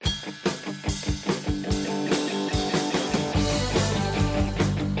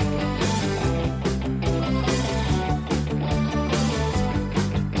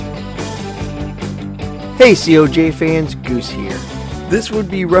Hey COJ fans, Goose here. This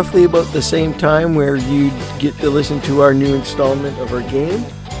would be roughly about the same time where you'd get to listen to our new installment of our game.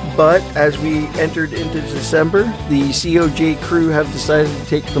 But as we entered into December, the COJ crew have decided to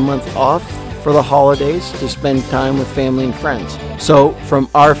take the month off for the holidays to spend time with family and friends. So from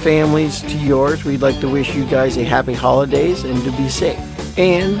our families to yours, we'd like to wish you guys a happy holidays and to be safe.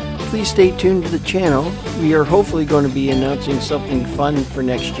 And please stay tuned to the channel. We are hopefully going to be announcing something fun for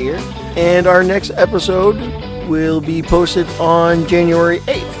next year. And our next episode will be posted on January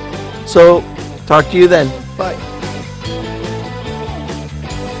 8th. So talk to you then. Bye.